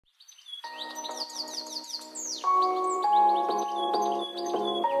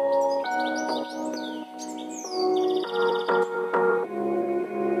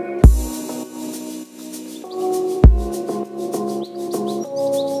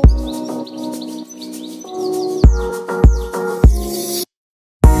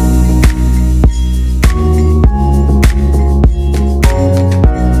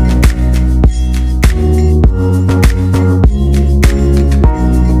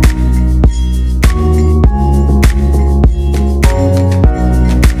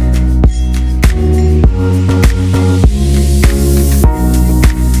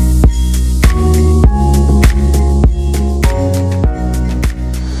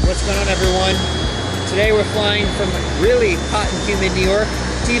What's going on, everyone? Today we're flying from really hot and humid New York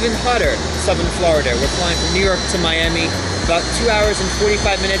to even hotter southern Florida. We're flying from New York to Miami, about 2 hours and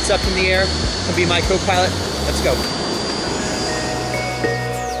 45 minutes up in the air. He'll be my co-pilot. Let's go.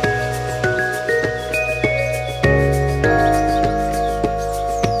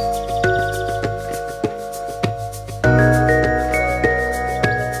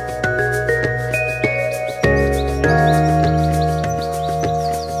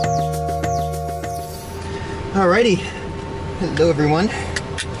 Alrighty, hello everyone.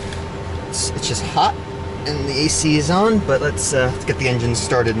 It's just hot and the AC is on, but let's get the engine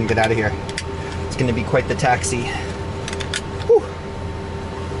started and get out of here. It's going to be quite the taxi. Whew.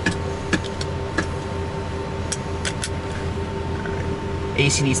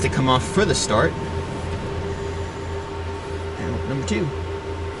 AC needs to come off for the start. And number 2.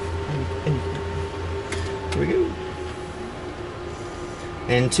 And here we go.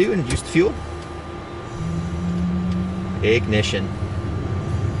 And 2, induced fuel. Ignition.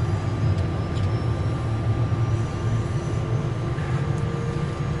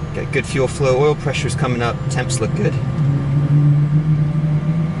 Got good fuel flow, oil pressure's coming up, temps look good.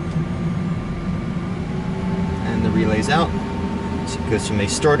 And the relay's out. So it goes from a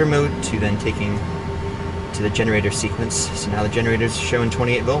starter mode to then taking to the generator sequence. So now the generator's showing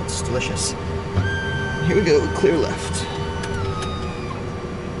 28 volts, delicious. Here we go, clear left.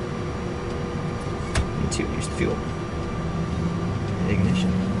 And 2, use the fuel.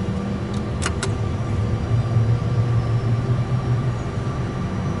 Ignition.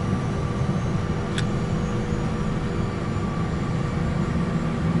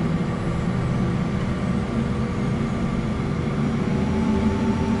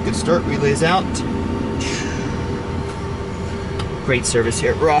 Good start, relays out. Great service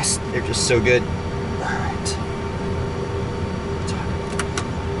here at Ross. They're just so good. Alright.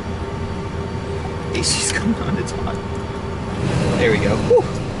 AC's coming on, it's hot. There we go. Whew.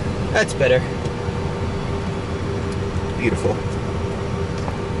 That's better. Beautiful.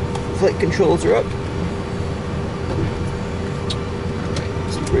 Flight controls are up.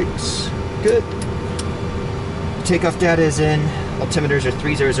 Alright, some brakes. Good. Takeoff data is in. Altimeters are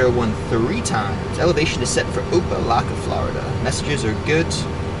 3001 3 times. Elevation is set for Opelika, Florida. Messages are good.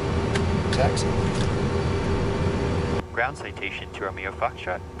 Taxi. Ground citation to Romeo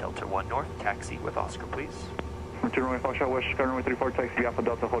Foxtrot, Delta 1 North, taxi with Oscar, please. To Romeo Foxtrot, West runway 34, taxi Alpha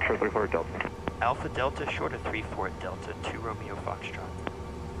Delta, hold short 34 Delta. Alpha Delta, short of 34 Delta, to Romeo Foxtrot.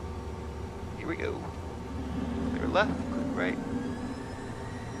 Here we go. Clear left, clear right.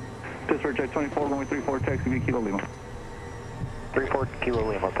 Pittsburgh Jet 24, runway 34, taxi via Kilo Lima. 34 Kilo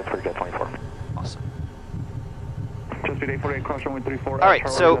Lima, Pittsburgh Jet 24. Awesome. Just 848, cross runway 34. All right,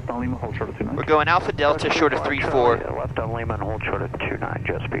 so left on Lima, hold short of 29. We're going Alpha Delta, short of 34. Left on Lima and hold short of 29,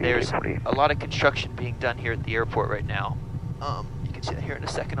 just be There's a lot of construction being done here at the airport right now. You can see that here in a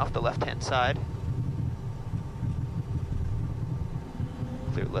second off the left-hand side.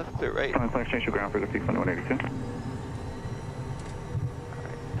 Clear left, clear right. Exchange to ground for the peak 182.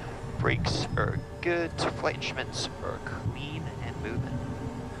 Brakes are good, flight instruments are clean and moving.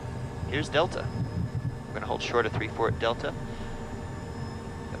 Here's Delta. We're going to hold short of 34 at Delta.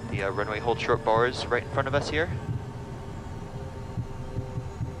 Got the runway hold short bars right in front of us here.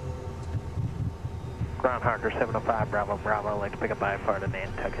 Ground Hawker 705 Bravo Bravo, I'd like to pick up IFR to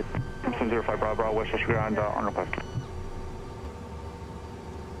Nantucket. 705 Bravo Bravo, West Coast ground, on request.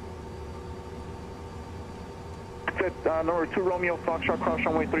 Number 2 Romeo Foxtrot, cross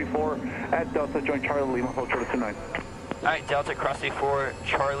runway 34 at Delta, join Charlie Lima, hold short of 29. Alright, Delta, cross 34,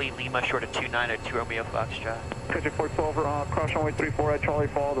 Charlie Lima, short of 29 at 2 Romeo Foxtrot. Pitch 412, cross runway 34 at Charlie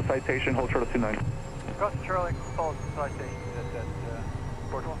Fall, the citation, hold short of 29. Cross Charlie Fall, citation at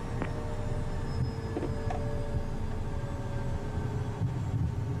 412.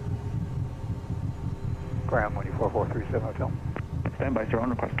 Ground 14437 Hotel. Stand by, sir, on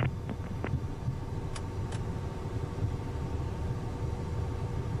request.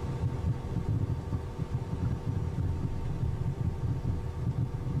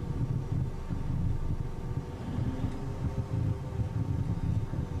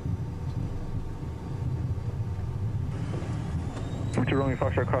 To Romeo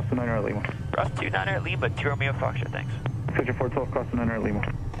Foxtrot, cross the 9er at Lima. Cross 29 at Lima, 2 Romeo Foxtrot, thanks. Pitch 412, cross the 9er at Lima.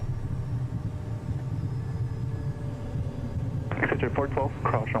 Pitch 412,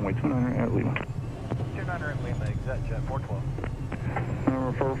 cross runway 29er at Lima. 29er at Lima, exact jet 412.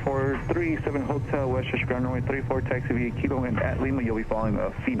 Number 4437 Hotel, West Coast ground runway 34, taxi via Kilo and at Lima, you'll be following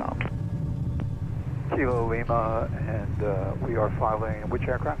a Phenom. Kilo Lima, and we are following which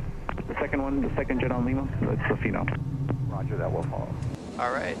aircraft? The second one, the second jet on Lima, that's the Phenom. Roger, that will follow.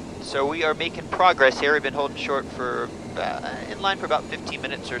 All right, so we are making progress here. We've been holding short for, in line for about 15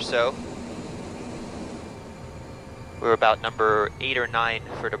 minutes or so. We're about number 8 or 9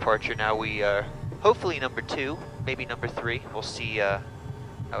 for departure now. We are hopefully number 2, maybe number 3. We'll see how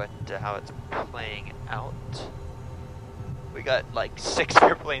it's playing out. We got like 6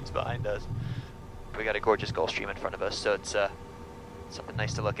 airplanes behind us. We got a gorgeous Gulfstream in front of us, so it's something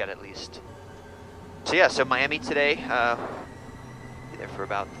nice to look at least. So yeah, so Miami today. Be there for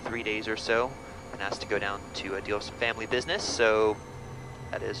about 3 days or so. Been asked to go down to deal with some family business, so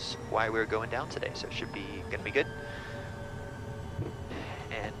that is why we're going down today. So it should be gonna be good.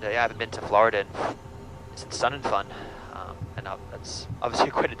 And yeah, I haven't been to Florida in it's sun and fun, and that's obviously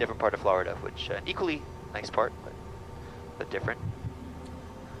quite a different part of Florida, which equally nice part, but different.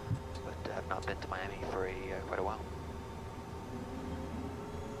 But I've not been to Miami for quite a while.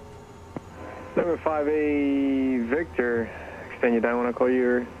 Number 5A Victor, extend you down when I call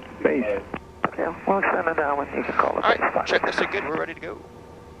your base. Okay, we'll extend it down when you can call the base. All right, check this are good. We're ready to go.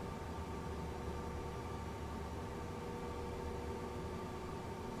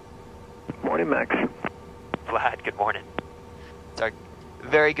 Morning, Max. Vlad, good morning. It's our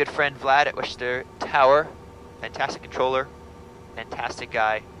very good friend Vlad at Worcester Tower. Fantastic controller, fantastic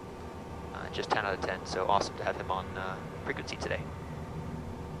guy. Just 10 out of 10, so awesome to have him on frequency today.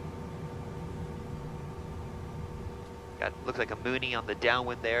 Looks like a Mooney on the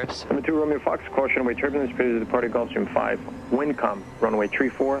downwind there. So. Number 2 Romeo Fox, caution runway turbulence, previous to departed Gulfstream 5. Windcom, runway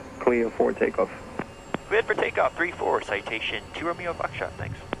 34, clear for takeoff. Cleared for takeoff, 3-4, citation 2 Romeo Foxtrot,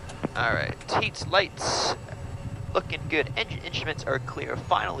 thanks. All right, heats, lights, looking good. Engine instruments are clear.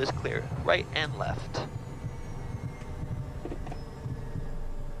 Final is clear, right and left.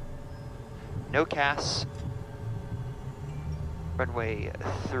 No CAS. Runway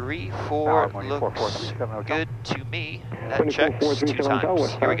 34 looks good to me. That checks 2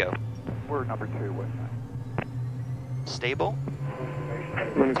 times. Here we go. We're number 2, west side. Stable.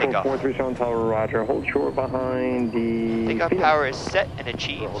 Takeoff. 437 Tower, roger. Hold short behind the... Takeoff power is set and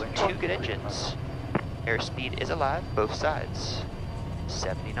achieved. 2 good engines. Airspeed is alive, both sides.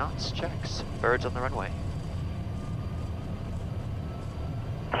 70 knots, checks. Birds on the runway.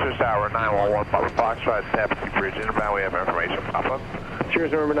 Swiss Tower 911 Papa Foxtrot, Tapestry Bridge inbound. We have information. Papa.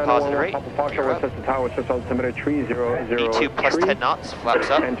 Cheers, number 911 Papa Foxtrot, West Tower, Swiss altimeter 300. B2 plus 10 knots, flaps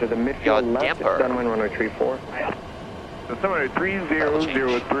up. Enter the midfield Yaw left, damper. downwind runway 34. Altimeter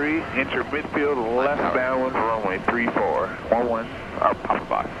 3003, enter midfield left downwind runway 34. 11, Papa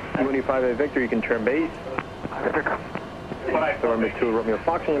Fox. 25A Victor, you can turn base. So Romeo 2 Romeo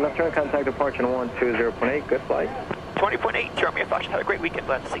Fox, on your left turn, contact departure 120.8, good flight. 20.8, 2 Romeo Foxtrot, have a great weekend,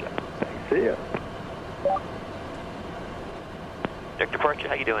 glad to see you. See ya. Direct departure,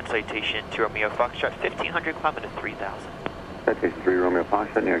 how you doing? Citation 2 Romeo Foxtrot, 1500, climbing to 3000. Citation 3 Romeo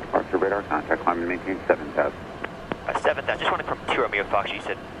Foxtrot, near departure radar, contact climb and maintain 7000. 7000, just want to confirm 2 Romeo Fox, you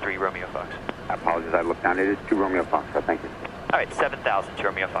said 3 Romeo Fox. I apologize, I looked down, it is 2 Romeo Foxtrot, thank you. Alright, 7000, 2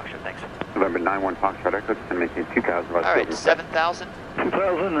 Romeo Foxtrot, thanks. November 91 Foxtrot Echo, and maintain 2000. Alright, 7,000.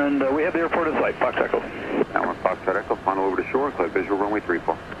 2000, and we have the airport in sight, Fox Echo. 91 Foxtrot Echo, final over to shore, clear visual runway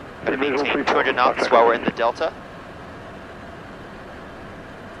 34. Gonna maintain 200 knots while we're in the Delta.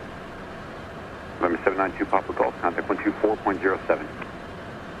 November 792 Papa Golf, contact 124.07.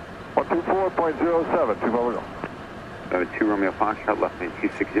 124.07, 2 Romeo. November 2 Romeo Foxtrot, left lane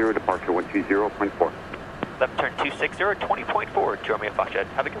 260, departure 120.4. Left turn 260, 20.4, 2 Romeo Foxtrot,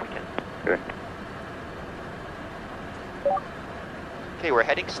 have a good weekend. Okay. Okay, we're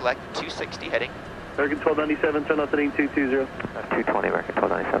heading select, 260 heading. American 1297, turn off the name 220. 220, American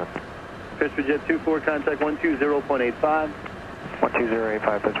 1297. Pittsburgh Jet 24, contact 120.85.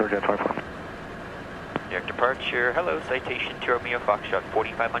 12085, Pittsburgh Jet 24. Direct departure, hello, citation 2 Romeo Foxtrot,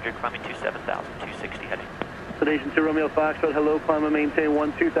 4500, climbing to 7000, 260 heading. Citation 2 Romeo Foxtrot, hello, climb and maintain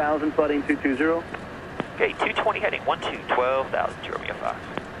 12000, flooding 220. Okay, 220 heading, 12,000, 2 Romeo Fox.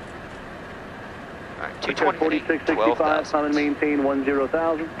 Alright, 220 heading, 4665, 12,000. climb and maintain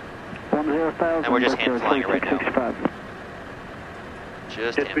 10,000. 10,000. And we're just hand flying it right now.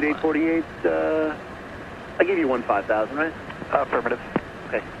 Just Jet hand speed flying. 848, I gave you 15,000, right? Affirmative.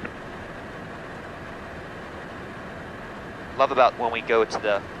 Okay. Love about when we go to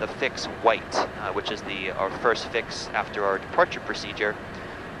the fix white, which is our first fix after our departure procedure,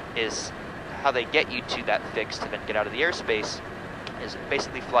 is how they get you to that fix to then get out of the airspace is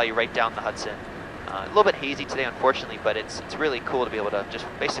basically fly you right down the Hudson. A little bit hazy today, unfortunately, but it's really cool to be able to just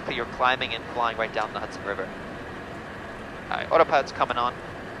basically you're climbing and flying right down the Hudson River. All right, autopilot's coming on.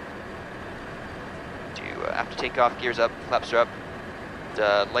 After takeoff, gears up, flaps are up.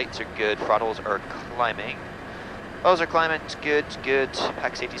 The lights are good, throttles are climbing. Those are climbing, good, good.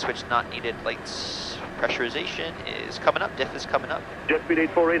 Pack safety switch not needed. Lights pressurization is coming up, diff is coming up. Jet speed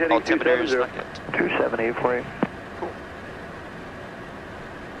 848 heading Altimeter is 270. not yet. 27848. Cool.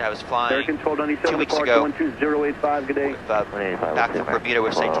 I was flying American 1297 2 weeks departure ago 12085, good day. with, back from Bermuda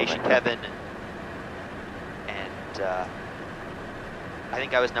with Citation Kevin, and I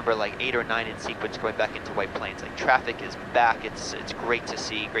think I was number like 8 or 9 in sequence going back into White Plains. Like traffic is back. It's great to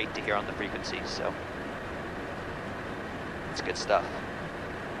see, great to hear on the frequency. So it's good stuff.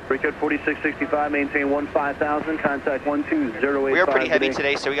 Breakout 4665, maintain 15,000, contact 12085. We are pretty heavy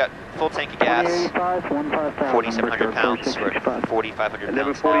today, so we got full tank of gas. 4,700 pounds. We're at 4,500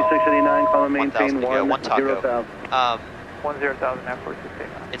 11 pounds now. 4689, call and 1,000 maintain to go. One taco. 10,000. 10,000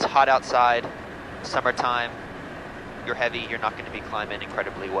 F4689. It's hot outside, summertime. You're heavy, you're not going to be climbing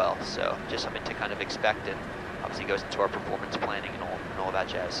incredibly well. So just something to kind of expect, and obviously goes into our performance planning and all that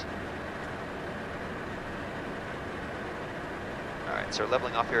jazz. All right, so we're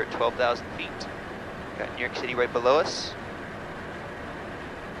leveling off here at 12,000 feet. Got New York City right below us.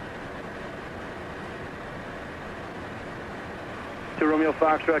 To Romeo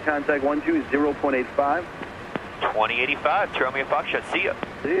Foxtrot, contact 120.85. 2085, to Romeo Foxtrot, see ya.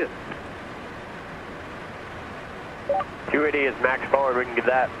 See ya. 280 is max forward, we can get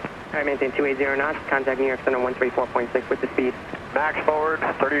that. All right, maintain 280 knots, contact New York Center 134.6 with the speed. Max forward,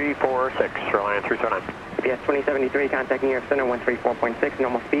 346, Reliance 309. UPS 2073, contact New York Center 134.6,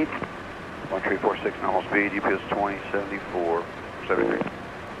 normal speed. 1346 normal speed, UPS 2074, 73.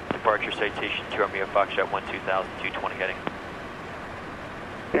 Departure citation to Romeo Foxtrot 12,000, 220 heading.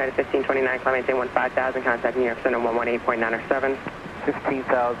 United 1529, climb maintain 15,000, contact New York Center 118.907.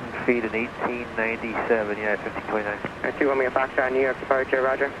 15,000 feet in 1897, United 1529. All right, 2 Romeo Foxtrot, New York departure,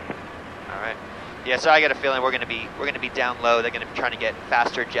 roger. All right. Yeah, so I got a feeling we're going to be down low. They're going to be trying to get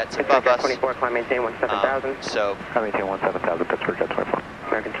faster jets above us. 24, climb maintain 17,000. So Climb maintain 17,000, Pittsburgh Jet 24.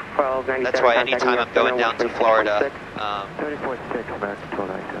 American 1297. that's why anytime I'm going down to Florida, 34.6, American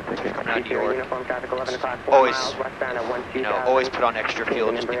 1297. coming out of New York, Uniform traffic 11 o'clock, 4 always, miles westbound at 12,000. always put on extra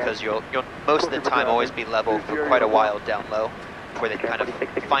fuel just because you'll most of the time always be level for quite a while down low, before they kind of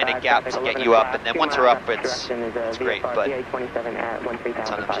find a gap to get you up, and then once we're up, it's great, but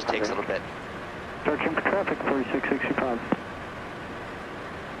sometimes it just takes a little bit. Searching for traffic, 4665.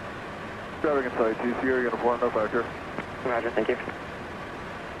 Traffic inside, TC, you're going to fly no factor. Roger, thank you.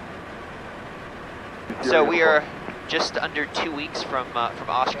 So we are just under 2 weeks from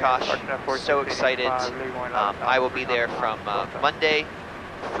Oshkosh. So excited. I will be there from Monday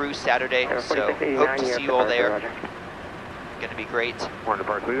through Saturday, so hope to see you all there. Going to be great. We're in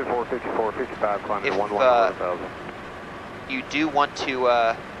departure, leader 454, 55, climbing If 11,000. you do want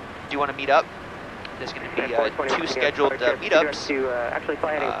to meet up, there's going to be 2 scheduled meetups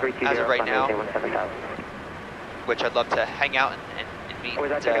as of right now, which I'd love to hang out and meet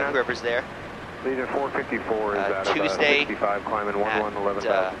whoever's there. Leader 454 is out Tuesday of 65, climbing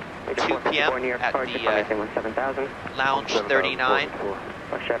 11,000. at 2 p.m. at the Lounge 39.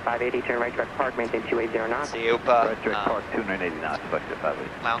 Russia 580, turn right direct park, maintain 280 knots. It's the OPA, Right direct park, 280 knots, selected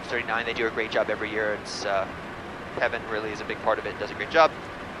 580. Lounge 39. They do a great job every year. It's Kevin really is a big part of it, does a great job.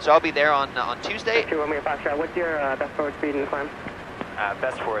 So I'll be there on Tuesday. 2 Romeo Foxtrot, what's your best forward speed in the climb?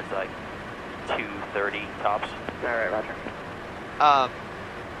 Best forward's like 230 tops. All right, roger.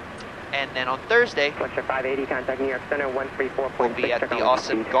 And then on Thursday, Russia 580, contact New York Center 134.6. we'll be at the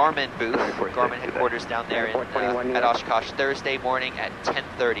awesome Garmin booth, Garmin headquarters down there at Oshkosh, Thursday morning at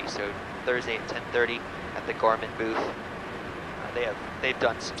 10:30. So Thursday at 10:30 at the Garmin booth. They've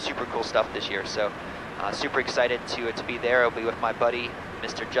done some super cool stuff this year, so super excited to be there. I'll be with my buddy,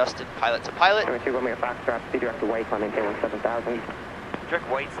 Mr. Justin, pilot to pilot. 2 Romeo Foxtrot, speed direct to White, climb maintain 17,000. Direct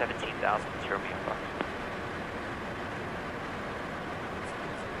white 17,000, to Romeo Foxtrot.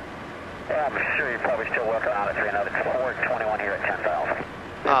 Yeah, I'm sure you're probably still working on it, 421 here at 10,000.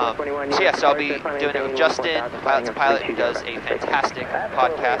 So yeah, so I'll be doing it with Justin, pilot to pilot, who does a fantastic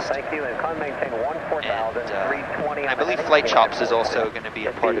podcast. Thank you, and climb maintain 14,000, 320. And I believe Flight Chops is also going to be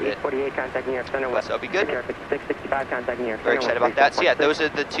a part of it. 48, contact New York Center. So that'll be good. 665, contact New York Center. Very excited about that. So yeah, those are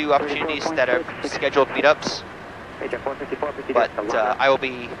the 2 opportunities that are scheduled meetups. But I will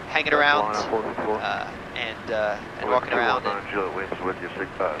be hanging around and walking around and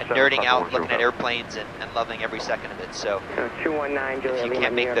nerding out, looking at airplanes and loving every second of it. So if you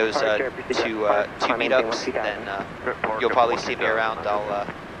can't make those two meetups, then you'll probably see me around. I'll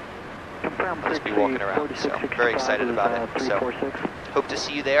just be walking around. So very excited about it. So hope to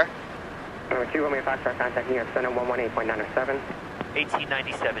see you there. Number 2 Romeo Foxtrot, contact New York Center 118.907.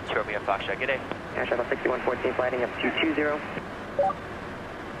 1897, to Romeo Foxtrot, good day. Air Shuttle 6114, flighting up 220.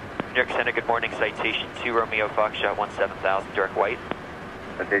 New York Center, good morning. Citation 2 Romeo Foxtrot 17000, direct white.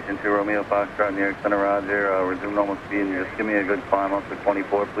 Citation 2 Romeo Foxtrot, New York Center, roger. Resume normal speed and just give me a good climb up to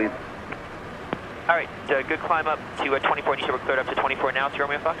 24, please. All right, good climb up to 24. You said we're cleared up to 24 now to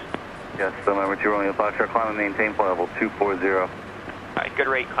Romeo Fox? Yes, so number 2 Romeo Foxtrot, climb and maintain flight level 240. All right, good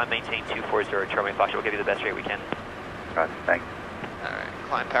rate, climb, maintain 240 to Romeo Fox. We'll give you the best rate we can. Roger, thanks. All right,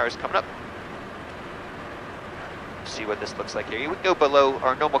 climb power is coming up. See what this looks like here. You would go below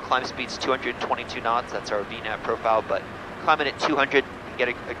our normal climb speed's 222 knots. That's our VNAV profile, but climbing at 200 and get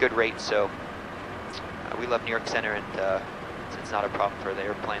a good rate. So we love New York Center, and it's not a problem for the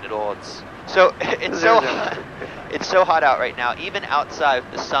airplane at all. It's so hot out right now. Even outside,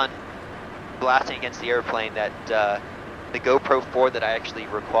 the sun blasting against the airplane. That the GoPro 4 that I actually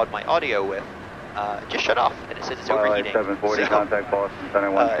recorded my audio with just shut off, and it says it's overheating. 740, so, contact Boston Center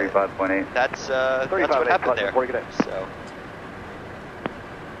 135.8. That's what happened there. So.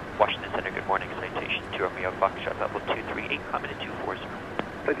 Washington Center, good morning. Citation 2 Romeo Foxtrot, level 238, climbing at 240.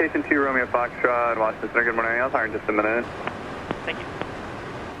 Citation 2 Romeo Foxtrot, Washington Center, good morning. I'll hire in just a minute. Thank you.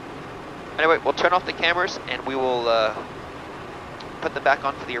 Anyway, we'll turn off the cameras, and we will put them back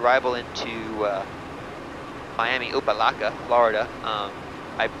on for the arrival into Miami, Opelika, Florida.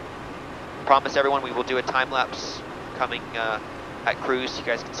 I promise everyone we will do a time lapse coming at cruise, so you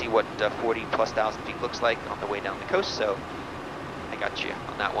guys can see what 40,000+ feet looks like on the way down the coast. So I got you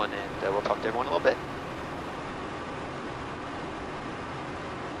on that one, and we'll talk to everyone in a little bit.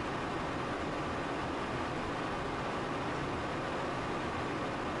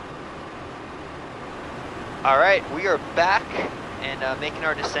 All right, we are back and making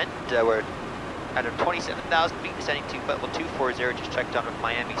our descent. We're at 27,000 feet, descending to level 240. Just checked on with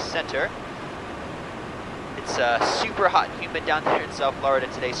Miami Center. It's super hot and humid down there in South Florida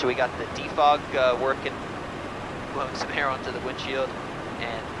today, so we got the defog working, blowing some air onto the windshield,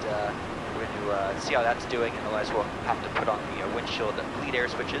 and we're going to see how that's doing, and otherwise we'll have to put on the windshield bleed air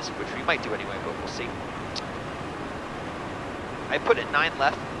switches, which we might do anyway, but we'll see. I put in 9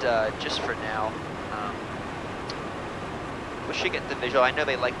 left just for now. We should get the visual. I know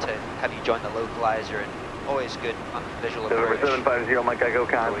they like to have you join the localizer, and always good on the visual approach. 750 Mike Echo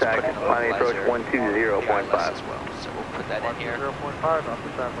contact, Miami approach 120.5. As well. So we'll put that in here. 0.5, after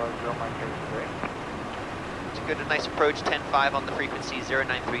 750 Mike Echo. It's a good and nice approach. 10.5 on the frequency.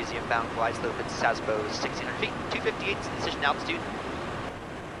 093 is the inbound glide slope. It's Sasbo 1,600 feet. 258 is the decision altitude.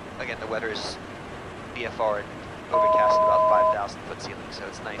 Again, the weather is VFR and overcast at about 5,000 foot ceiling, so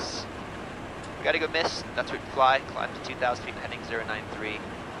it's nice. We got to go mist. That's where we fly. Climb to 2,000 feet, heading 093,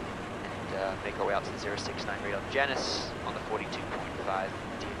 and make our way out to the 069 radar Janus on the 42.5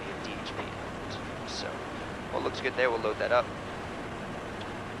 DME of DHP. So, what looks good there, we'll load that up.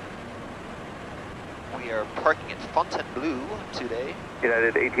 We are parking at Fontainebleau today.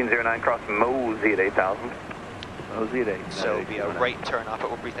 United 1809, cross Mosey at 8,000. Mosey at 8. So it'll be a right turn off,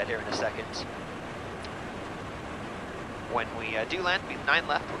 but we'll brief that here in a second. When we do land, we have 9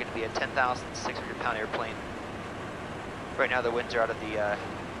 left. We're going to be a 10,600 pound airplane. Right now the winds are out of the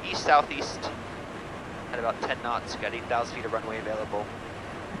east-southeast at about 10 knots. We've got 8,000 feet of runway available.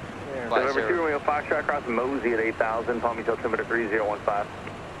 November 2 Romeo Foxtrot, cross Mosey at 8,000, Palm Beach altimeter 3015. All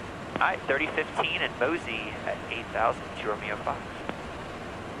right, 3015 and Mosey at 8,000 to Romeo Fox.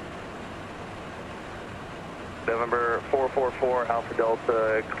 November 444 Alpha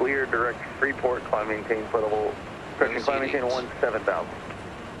Delta, clear direct Freeport, climb maintain flight level. Climb maintain 17,000.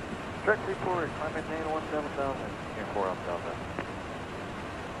 Direct report, climb maintain 17,000. Here, 4 Alpha Delta.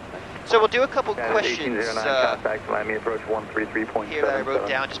 So we'll do a couple United questions 1809, contact Miami approach 133.7. here that I wrote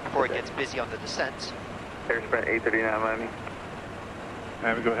down just before it gets busy on the descent. Air sprint 839 Miami.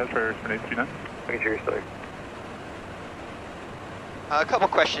 Miami, go ahead for air sprint 839. Making sure you're still. A couple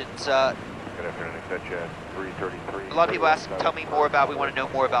questions. Good afternoon, accept you at 333. A lot of people ask, tell me more about, we want to know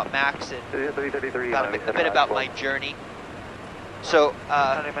more about Max and 333. about a bit about my journey. So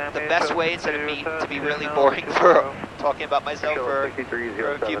the best way, instead of me to be really boring for talking about myself for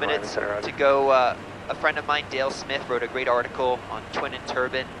a few minutes, to go, a friend of mine, Dale Smith, wrote a great article on Twin and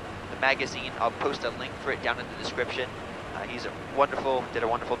Turbine, the magazine. I'll post a link for it down in the description. He's did a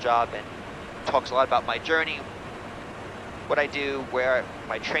wonderful job, and talks a lot about my journey, what I do,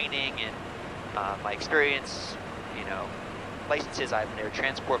 my training, and my experience, licenses. I'm an air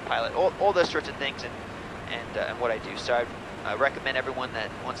transport pilot, all those sorts of things, and what I do. So I recommend everyone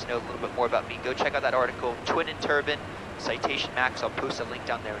that wants to know a little bit more about me, go check out that article, Twin and Turbine, Citation Max. I'll post a link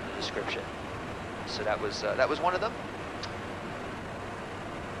down there in the description. So that was one of them.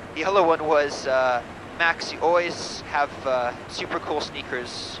 The other one was, Max, you always have super cool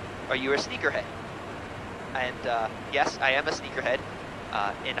sneakers. Are you a sneakerhead? And yes, I am a sneakerhead.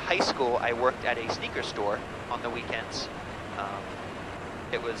 In high school, I worked at a sneaker store on the weekends.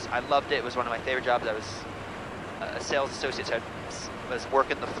 I loved it. It was one of my favorite jobs. I was a sales associate, so I was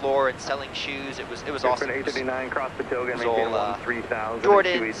working the floor and selling shoes. It was awesome. 839 cross the Toga, it was maintain all 3000.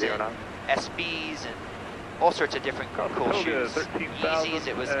 Jordans and SBs and all sorts of different cool shoes. Yeezys.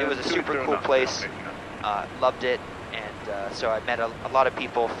 It was a super cool place. Loved it, and so I met a lot of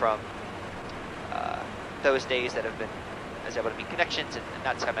people from those days that I was able to make connections, and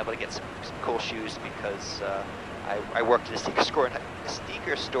that's how I'm able to get some cool shoes, because I worked at a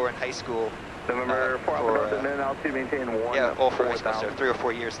sneaker store in high school. November 4 Alpha, and then altitude maintain 1. Yeah, all for high school, so 3 or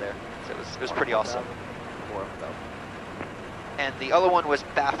 4 years there. So it was pretty awesome. And the other one was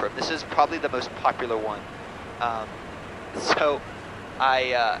bathroom. This is probably the most popular one. So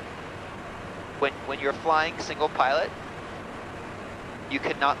when you're flying single pilot, you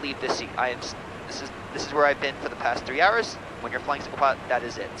cannot leave this seat. This is where I've been for the past 3 hours. When you're flying single pilot, that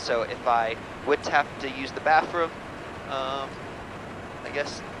is it. So if I would have to use the bathroom, I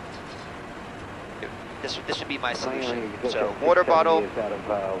guess this would be my solution. So water bottle,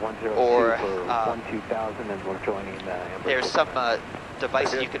 or there's some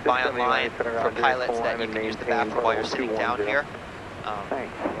devices you can buy online for pilots that you can use the bathroom while you're sitting down here.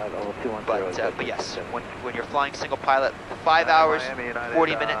 But yes, when you're flying single pilot, 5 hours,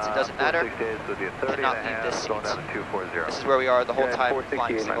 40 minutes, it doesn't matter. Cannot leave this seat. This is where we are the whole time,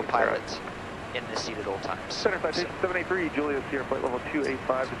 flying single pilot in this seat at all times. Center 783, Julius here, flight level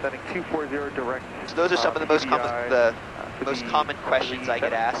 285, descending 240 direct. So those are some of the most common questions I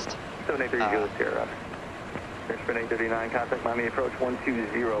get asked. 783, Julius here. Spin 839, contact Miami approach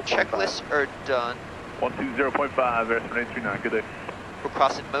 120.5. Checklists are done. 120.5, Airspin 839, good day. We're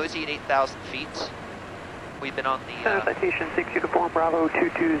crossing Mosey at 8,000 feet. We've been on the citation 6 Uniform Bravo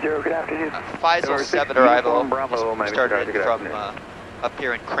 220, good afternoon. 507 arrival. Bravo, We started from up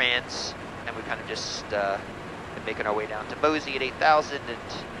here in Kranz, and we kind of just been making our way down to Mosey at 8,000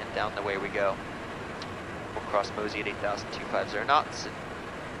 and down the way we go. We'll cross Mosey at 8,250 knots, and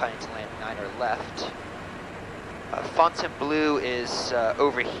planning to land 9 or left. Fontainebleau is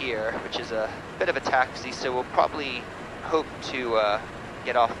over here, which is a bit of a taxi, so we'll probably hope to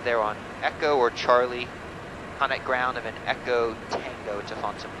get off there on Echo or Charlie. Contact ground of an Echo Tango to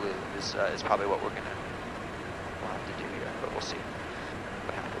Fontainebleau is probably what we'll have to do here, but we'll see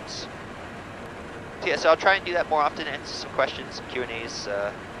what happens. So yeah, so I'll try and do that more often, answer some questions, some Q&As.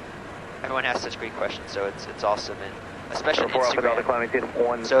 Everyone has such great questions, so it's awesome, and especially on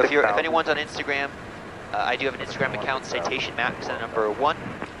Instagram. So if anyone's on Instagram, I do have an Instagram account, Citation Max, and number 1,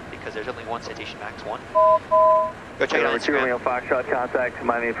 because there's only one Citation Max 1. Go check it out on Instagram. Romeo Foxtrot, contact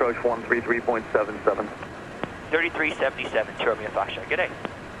Miami approach 133.77. 3377, Romeo Foxtrot, good day.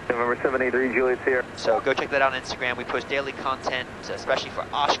 November 783, Julius here. So go check that out on Instagram. We post daily content, especially for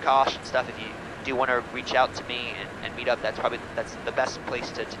Oshkosh and stuff. If you do want to reach out to me and meet up, that's the best place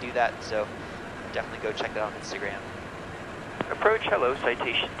to do that. So definitely go check that out on Instagram. Approach, hello,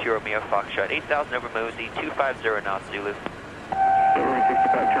 citation to Romeo Foxtrot, 8,000 over Mosey, 250 knots, Zulu.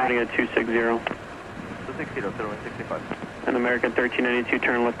 65, turning at 260. 260, 65. An American 1392,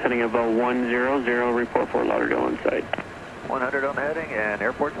 turn left heading of 100, report Fort Lauderdale on site. 100 on the heading and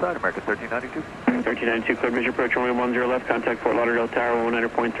airport side, American 1392. 1392, clear visual approach, runway 10 left, contact Fort Lauderdale Tower,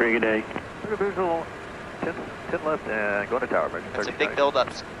 100.3, good day. Clear visual, 10 left and going to tower, American 1392. Some big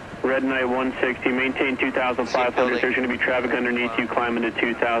build-ups. Red Knight 160, maintain 2,500, there's going to be traffic underneath you, climbing to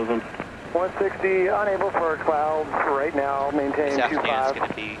 2,000. 160, unable for clouds right now, maintain 25. This afternoon it's going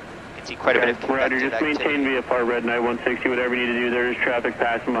to be, you can see quite a bit of Roger, convective just maintain activity. VFR Red Knight 160, whatever you need to do, there is traffic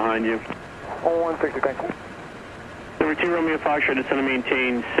passing behind you. 160, thank you. Number 2 Romeo Foxtrot, it's going to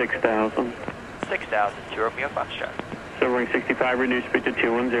maintain 6,000. 6,000 to Romeo Foxtrot. Sobering 65, reduce speed to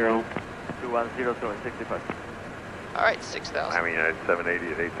 210. 210, 65. All right, 6,000. I mean, United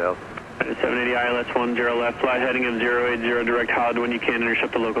 780 at 8,000. 780 ILS 10 left, fly heading of 080, direct HOD when you can,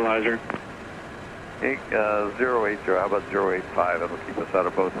 intercept the localizer. 080, how about 085? That'll keep us out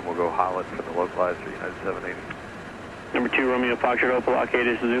of both, and we'll go Holland for the localizer, United 780. Number 2 Romeo Foxtrot, Opalock 8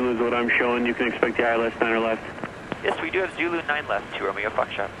 is Zulu is what I'm showing. You can expect the ILS 9 or left. Yes, we do have Zulu 9 left to Romeo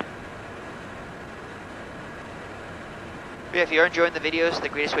Foxtrot. Yeah, if you're enjoying the videos, the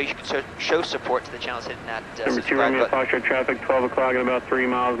greatest way you can show support to the channel is hitting that Number 2 Romeo Foxtrot, traffic 12 o'clock and about 3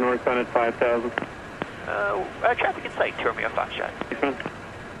 miles northbound at 5,000. Traffic in sight to Romeo Foxtrot.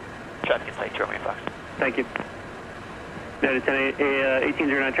 Traffic in sight to Romeo Foxtrot. Thank you. United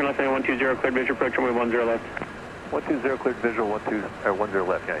 1809, turn left, 120, cleared visual approach, runway 10 left. 120, cleared visual, 10 left, yeah,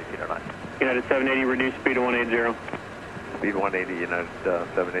 1809. United 780, reduce speed to 180. Speed 180, United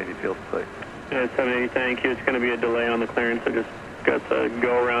 780, field site. United 780, thank you. It's going to be a delay on the clearance, so just Got the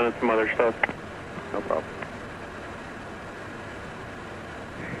go around and some other stuff. No problem.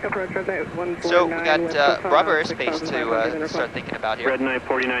 So we got Bravo airspace to start thinking about here. Red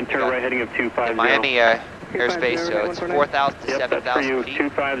 949, turn right heading of 250. Miami airspace, so it's 4,000 to 7,000 feet.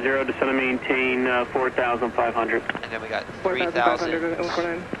 250, descend and maintain 4,500. And then we got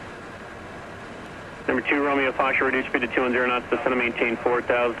 3,000. Number 2, Romeo Foxtrot, reduce speed to 210 knots, descend and maintain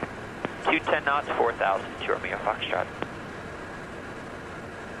 4,000. 210 knots, 4,000 to Romeo Foxtrot.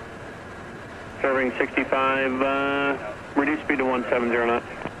 Serving 65, reduce speed to 170 knots.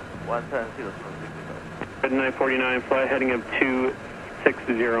 170. Red 949, fly heading of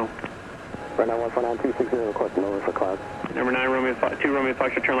 260. Red 9149, 260, request lower for cloud. Number 9, Two Romeo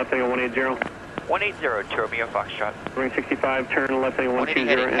Foxtrot, turn left heading of 180. 180 to Romeo Foxtrot. Serving 65, turn left heading of 180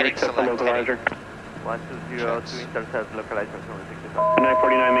 120, heading intercept the select, localizer. 120 to intercept localizer 265.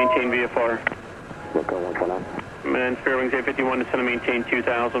 949, maintain VFR. Local 129. And Fairwings 851, descend and maintain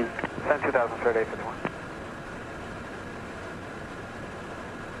 2,000. Send 2000, third 851.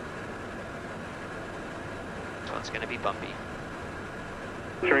 This one's going to be bumpy.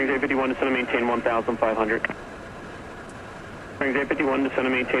 Fairwings 851, descend and maintain 1,500. Fairwings 851, descend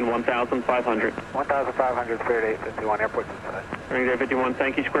and maintain 1,500. 1,500, third 851, airport inside. Fairwings 851,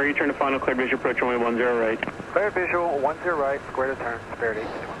 thank you, square, you turn to final, clear visual approach, runway 10 right. Clear visual, 10 right, square to turn, spirit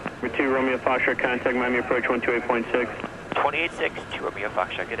 851. Number 2, Romeo Foxtrot, contact Miami approach 128.6. 286 to Romeo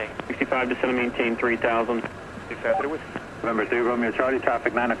Foxtrot, good day. 65, descend and maintain 3,000. November 3, Romeo Charlie,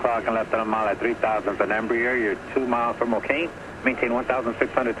 traffic 9 o'clock and left on a mile at 3,000 for Embraer. You're 2 miles from O'Kane. Maintain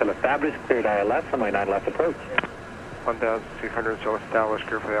 1,600 till established. Cleared ILS, runway 9 left approach. 1,600 till established,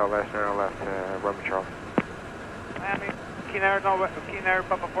 clear for the ILS, and left, Romeo Charlie. Miami, Keener,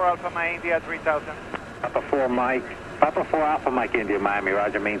 Papa 4 Alpha, my India 3,000. Papa 4 Alpha Mike India, Miami,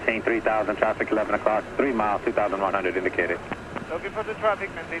 roger, maintain 3,000, traffic 11 o'clock, 3 miles, 2,100 indicated. Looking for the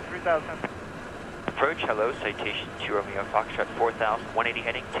traffic, maintain 3,000. Approach, hello, citation to Romeo Foxtrot 4,000, 180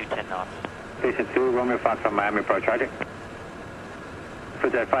 heading, 210 knots. Station 2, Romeo Fox on Miami approach, roger. For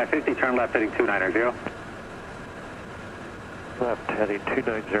jet 550, turn left heading 290. Left heading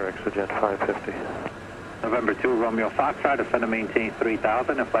 290, exit 550. November 2, Romeo Foxtrot, descend and maintain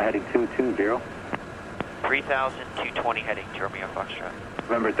 3,000 and fly heading 220. 3,000, 220 heading to Romeo Foxtrot.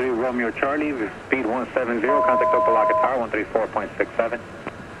 November 3, Romeo Charlie, speed 170, contact Opalaka Tower 134.67.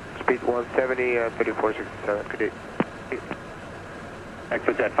 Speed 170, 3467, good day.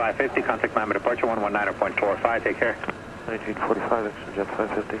 Exit jet 550, contact Miami departure 119.45, take care. 1945, exit jet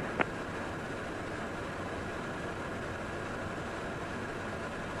 550. I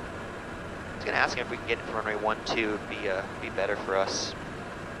was going to ask him if we can get it to runway 12, it'd be better for us.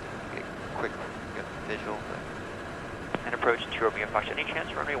 Get a quick visual. And approach to Romeo Foxtrot. Any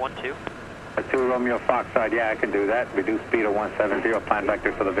chance runway 12? 2 Romeo Foxtrot, yeah, I can do that. Reduce speed of 170, plan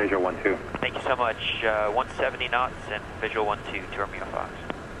vector for the visual 12. Thank you so much. 170 knots and visual 12 to Romeo Fox.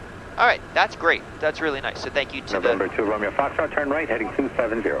 All right, that's great. That's really nice. So thank you to November 2, Romeo Foxtrot, turn right, heading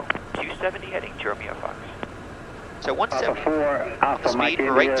 270. 270 heading to Romeo Fox. So Alpha 170. 4, Alpha Speed Mike for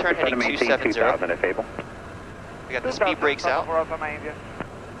India, right turn heading maintain 270. 2,000 if able. We got the speed brakes out. Papa 4 Alpha, my India.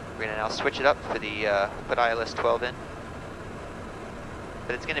 We're going to now switch it up for the put ILS 12 in.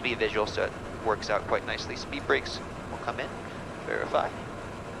 But it's going to be visual, so it works out quite nicely. Speed brakes will come in, verify.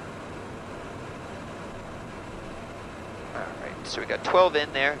 All right, so we got 12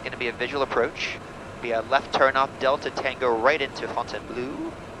 in there, going to be a visual approach. Be a left turn off Delta Tango right into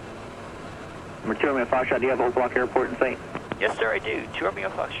Fontainebleau. Number 2 Romeo Foxtrot, do you have Oak Block Airport in sight? Yes, sir, I do. To Romeo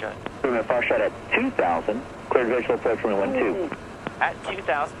Foxtrot. Romeo Foxtrot at 2,000, cleared visual approach from 12. At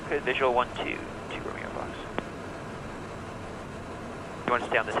 2,000, clear visual 12 to Romeo Fox. You want to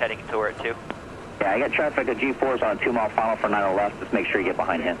stay on this heading until we're at 2? Yeah, I got traffic at G4s on a 2 mile final for 90 left. Just make sure you get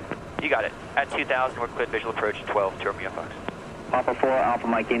behind him. You got it. At 2,000, we're cleared visual approach 12 to Romeo Fox. Papa 4, Alpha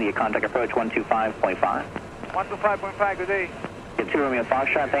Mike India, contact approach 125.5. 125.5, good day. Get 2 Romeo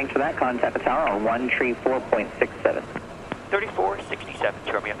Foxtrot, thanks for that. Contact the tower on 134.67. 3467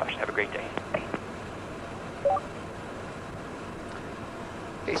 to Romeo Fox. Have a great day.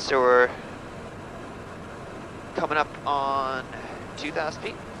 Okay, so we're coming up on 2,000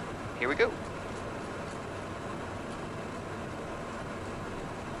 feet. Here we go.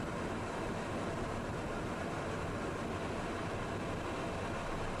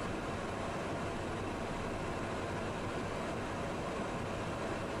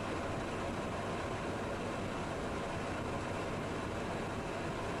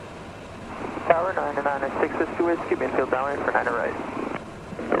 Tower 996 Whiskey Whiskey, Midfield downwind for 9 right.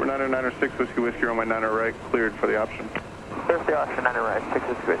 Number 996 Whiskey Whiskey on my 9 right, cleared for the option. Clear for the option 9 right, 6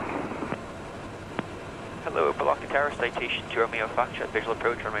 Whiskey Whiskey. Hello, Opa-laka Tower, citation 2 Romeo Foxtrot, visual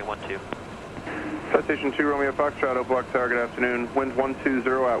approach, runway 12. Citation 2 Romeo Foxtrot, Opa-laka Tower, good afternoon. Wind 120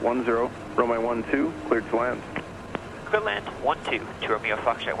 at 10, runway 12, cleared to land. Clear land 12, 2 Romeo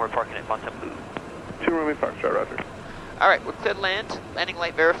Foxtrot, we're parking at Fontainebleau. 2 Romeo Foxtrot, roger. Alright, we're cleared to land. Landing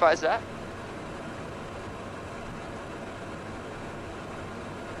light verifies that.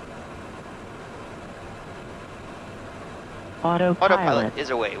 Autopilot is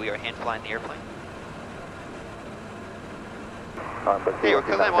away. We are hand flying the airplane. Hey, we're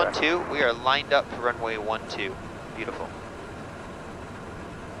clear land 12. We are lined up for runway 12. Beautiful.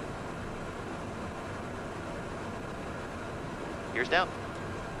 Gears down.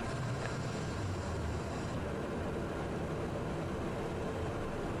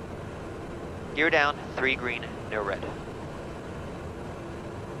 Gear down, 3 green, no red.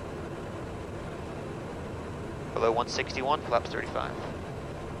 Below 161, flaps 35.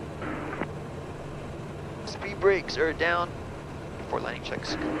 Speed brakes are down. Before landing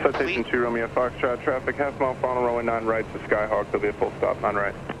checks complete. Citation 2 Romeo Foxtrot, traffic half mile final, runway 9 right to Skyhawk, there'll be a full stop, 9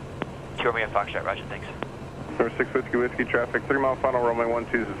 right. 2 Romeo Foxtrot, roger, thanks. Number 6 Whiskey traffic, 3 mile final, runway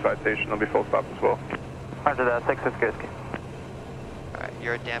 12 is a citation, there'll be full stop as well. Roger that, 6 Whiskey. Alright,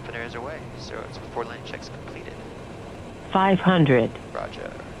 your dampener is away, so it's before landing checks completed. 500.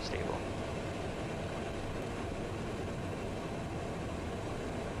 Roger, stable.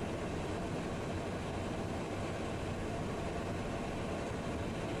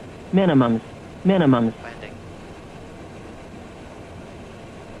 Minimums. Landing.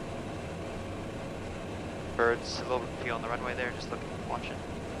 Birds a little bit few on the runway there, just looking, watching.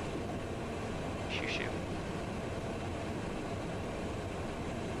 Shoo shoo.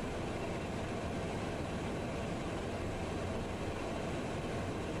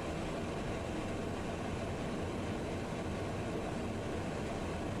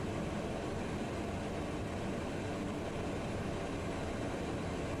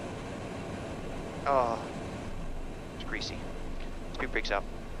 Oh, it's greasy. Speed brakes out.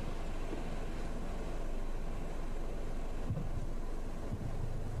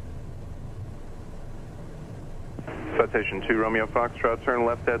 Citation 2 Romeo Foxtrot, turn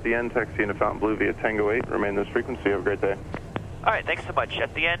left at the end, taxi into Fontainebleau via Tango 8, remain this frequency, have a great day. Alright, thanks so much.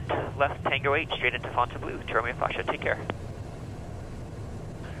 At the end, left Tango 8, straight into Fontainebleau. 2 Romeo Foxtrot, take care.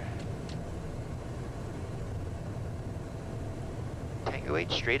 Tango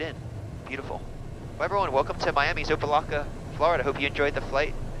 8 straight in. Beautiful. Well, everyone, welcome to Miami's Opa-laka, Florida. Hope you enjoyed the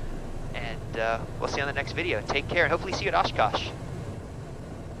flight, and we'll see you on the next video. Take care, and hopefully see you at Oshkosh.